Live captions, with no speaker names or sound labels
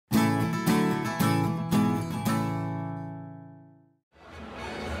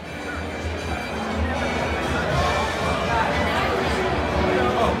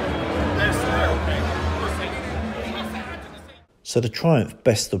So the Triumph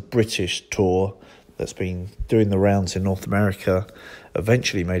Best of British tour that's been doing the rounds in North America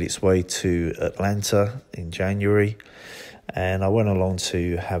eventually made its way to Atlanta in January, and I went along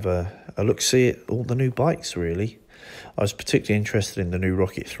to have a look-see at all the new bikes, really. I was particularly interested in the new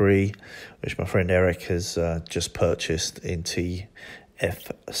Rocket 3, which my friend Eric has just purchased in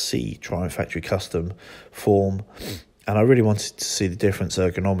TFC, Triumph Factory Custom form. And I really wanted to see the difference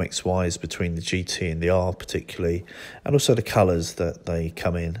ergonomics-wise between the GT and the R particularly, and also the colours that they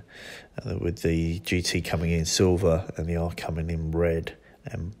come in, with the GT coming in silver and the R coming in red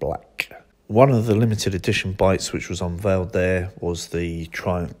and black. One of the limited edition bikes which was unveiled there was the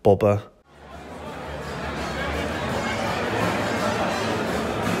Triumph Bobber.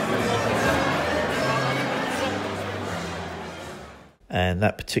 And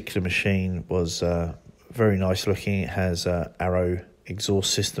that particular machine was very nice looking. It has an Arrow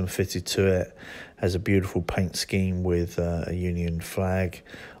exhaust system fitted to it, has a beautiful paint scheme with a Union flag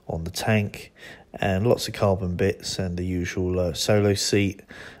on the tank, and lots of carbon bits and the usual solo seat,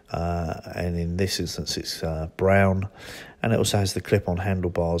 and in this instance it's brown, and it also has the clip-on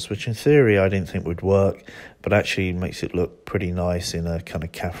handlebars, which in theory I didn't think would work, but actually makes it look pretty nice in a kind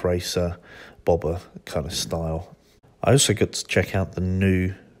of calf racer bobber kind of style. I also got to check out the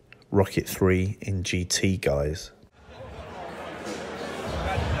new Rocket 3 in GT, guys.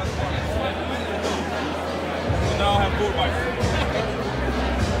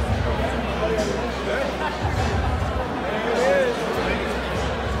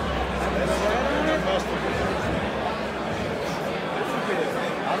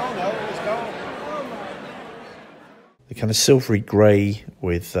 The kind of silvery grey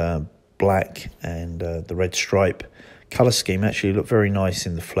with black and the red stripe colour scheme actually looked very nice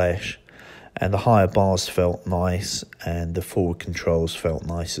in the flesh, and the higher bars felt nice and the forward controls felt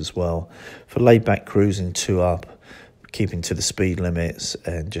nice as well. For laid back cruising 2 up, keeping to the speed limits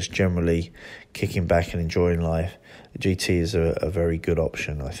and just generally kicking back and enjoying life, the GT is a very good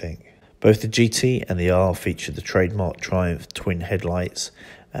option, I think. Both the GT and the R featured the trademark Triumph twin headlights,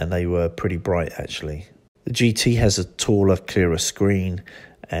 and they were pretty bright actually. The GT has a taller, clearer screen,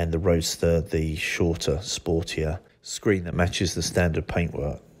 and the Roadster the shorter, sportier screen that matches the standard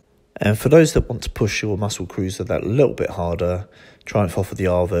paintwork. And for those that want to push your muscle cruiser that little bit harder, Triumph offer the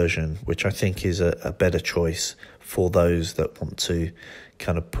R version, which I think is a better choice for those that want to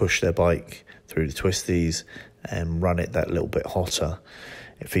kind of push their bike through the twisties and run it that little bit hotter.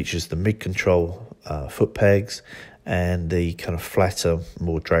 It features the mid-control foot pegs and the kind of flatter,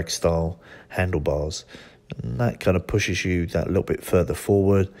 more drag style handlebars. And that kind of pushes you that little bit further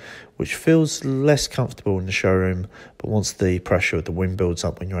forward, which feels less comfortable in the showroom, but once the pressure of the wind builds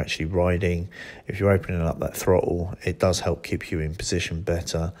up when you're actually riding, if you're opening up that throttle, it does help keep you in position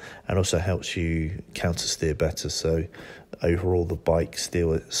better and also helps you counter steer better, so overall the bike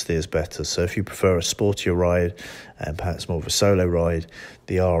steers better. So if you prefer a sportier ride and perhaps more of a solo ride,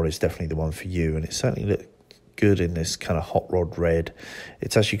 the R is definitely the one for you, and it certainly looks good in this kind of hot rod red.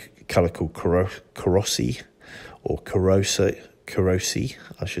 It's actually a colour called Korossi, or Korossi,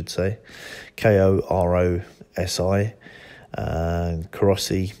 I should say, K-O-R-O-S-I, and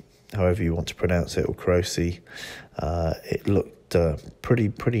Korossi, however you want to pronounce it, or Korossi. It looked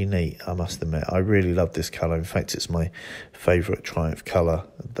pretty neat, I must admit. I really love this colour. In fact, it's my favourite Triumph colour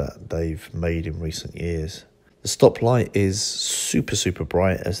that they've made in recent years. The stop light is super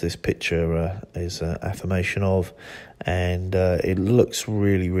bright, as this picture is an affirmation of, and it looks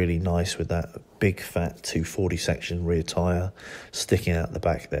really nice with that big fat 240 section rear tyre sticking out the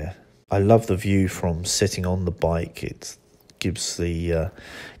back there. I love the view from sitting on the bike. It gives the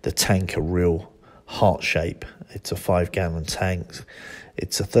tank a real heart shape. It's a 5-gallon tank.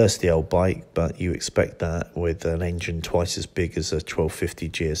 It's a thirsty old bike, but you expect that with an engine twice as big as a 1250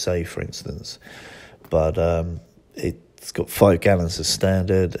 GSA, for instance. But it's got 5 gallons as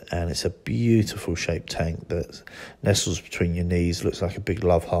standard, and it's a beautiful shaped tank that nestles between your knees, looks like a big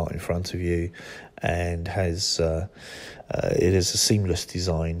love heart in front of you, and has it is a seamless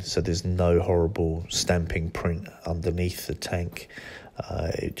design, so there's no horrible stamping print underneath the tank.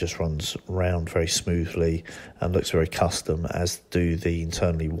 It just runs round very smoothly and looks very custom, as do the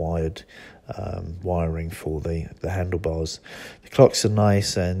internally wired wiring for the handlebars. The clocks are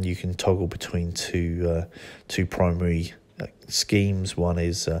nice, and you can toggle between two primary schemes. One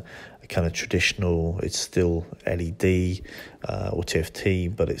is a kind of traditional, it's still LED or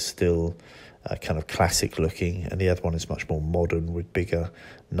TFT, but it's still kind of classic looking, and the other one is much more modern with bigger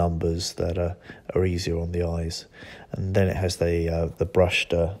numbers that are easier on the eyes. And then it has the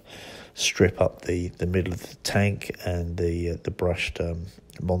brushed strip up the middle of the tank, and the brushed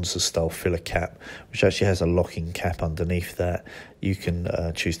Monza style filler cap, which actually has a locking cap underneath that. You can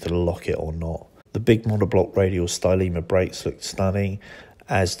choose to lock it or not. The big monoblock radial Stylema brakes look stunning,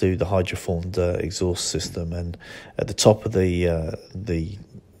 as do the hydroformed exhaust system. And at the top of the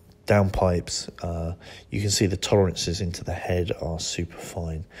downpipes, you can see the tolerances into the head are super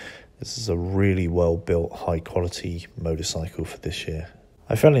fine. This is a really well built, high quality motorcycle for this year.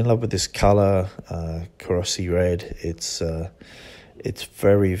 I fell in love with this colour, Corrossi red. It's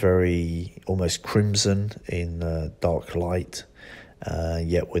very, very almost crimson in dark light.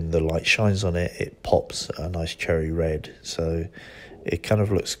 Yet when the light shines on it, it pops a nice cherry red. So it kind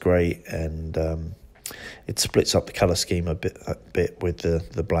of looks great, and it splits up the colour scheme a bit with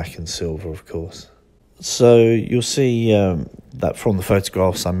the black and silver, of course. So you'll see that from the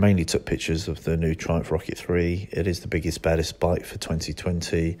photographs, I mainly took pictures of the new Triumph Rocket 3. It is the biggest, baddest bike for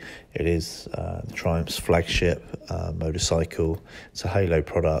 2020. It is Triumph's flagship motorcycle. It's a halo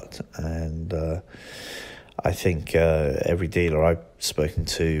product, and I think every dealer I've spoken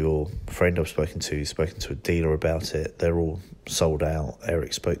to, or friend I've spoken to a dealer about it, they're all sold out.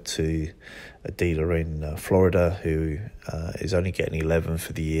 Eric spoke to a dealer in Florida who is only getting 11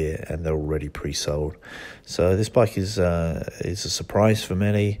 for the year, and they're already pre-sold. So this bike is a surprise for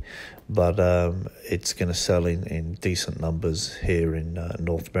many, but it's going to sell in decent numbers here in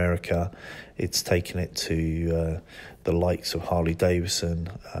North America. It's taken it to the likes of Harley Davidson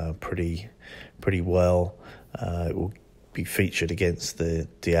pretty well. It will be featured against the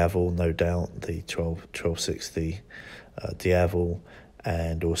Diavel, no doubt, the 1260 Diavel,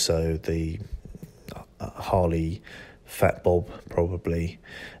 and also the Harley Fat Bob, probably,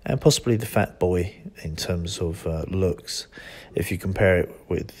 and possibly the Fat Boy in terms of looks. If you compare it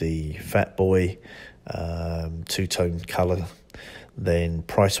with the Fat Boy two-tone colour, then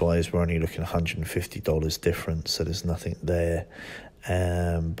price-wise we're only looking $150 difference, so there's nothing there.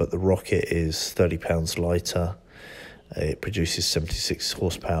 But the Rocket is £30 lighter. It produces 76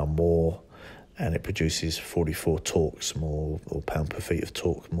 horsepower more, and it produces 44 torques more, or pound per feet of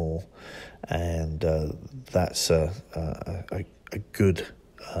torque more, and that's a good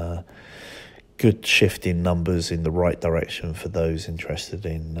shift in numbers in the right direction for those interested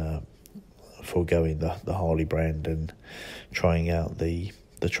in foregoing the Harley brand and trying out the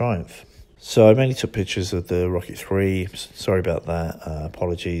Triumph. So I mainly took pictures of the Rocket 3. Sorry about that.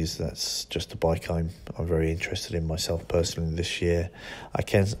 Apologies. That's just a bike I'm very interested in myself personally this year. I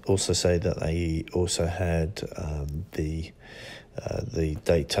can also say that they also had the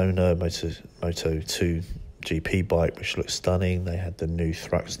Daytona Moto 2 GP bike, which looks stunning. They had the new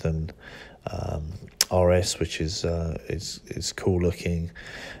Thruxton RS, which is cool looking.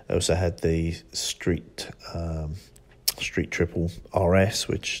 They also had the Street Triple RS,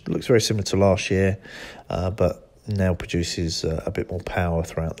 which looks very similar to last year, but now produces a bit more power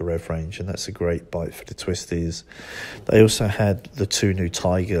throughout the rev range, and that's a great bike for the twisties. They also had the two new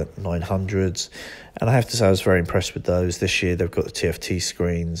Tiger 900s, and I have to say I was very impressed with those. This year they've got the TFT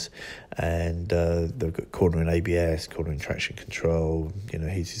screens, and they've got cornering ABS, cornering traction control,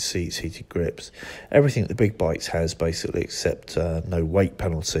 heated seats, heated grips, everything the big bikes has basically, except no weight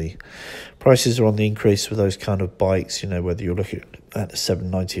penalty. Prices are on the increase for those kind of bikes, whether you're looking at the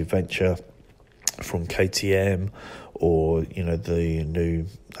 790 Adventure from KTM, or the new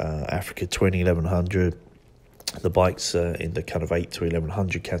Africa 1100. The bikes in the kind of 8 to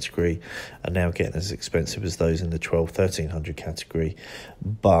 1100 category are now getting as expensive as those in the 1300 category,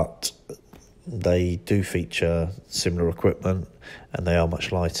 but they do feature similar equipment, and they are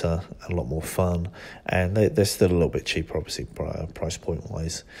much lighter and a lot more fun, and they're still a little bit cheaper, obviously, price point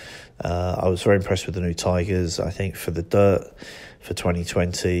wise. I was very impressed with the new Tigers. I think for the dirt for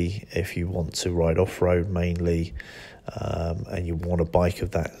 2020, if you want to ride off-road mainly, and you want a bike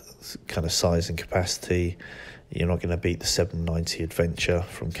of that kind of size and capacity, you're not going to beat the 790 Adventure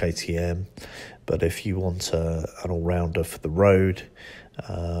from KTM. But if you want an all-rounder for the road,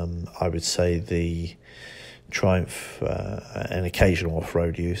 I would say the Triumph, and occasional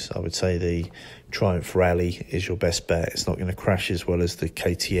off-road use, I would say the Triumph Rally is your best bet. It's not going to crash as well as the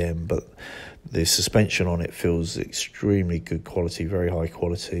KTM, but the suspension on it feels extremely good quality, very high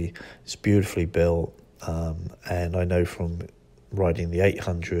quality. It's beautifully built, and I know from riding the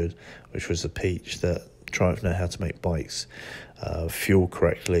 800, which was a peach, that Triumph know how to make bikes fuel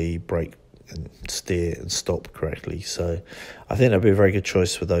correctly, brake and steer and stop correctly. So I think that'd be a very good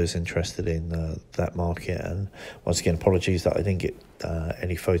choice for those interested in that market. And once again, apologies that I didn't get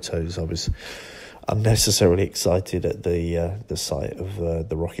any photos. I was unnecessarily excited at the sight of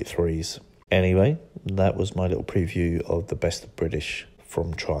the Rocket 3s. Anyway, that was my little preview of the best of British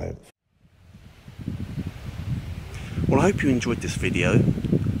from Triumph. Well, I hope you enjoyed this video.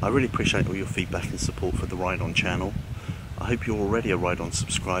 I really appreciate all your feedback and support for the Ride On channel. I hope you're already a Ride On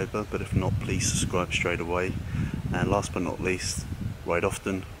subscriber, but if not, please subscribe straight away. And last but not least, ride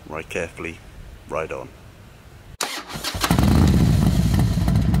often, ride carefully, ride on.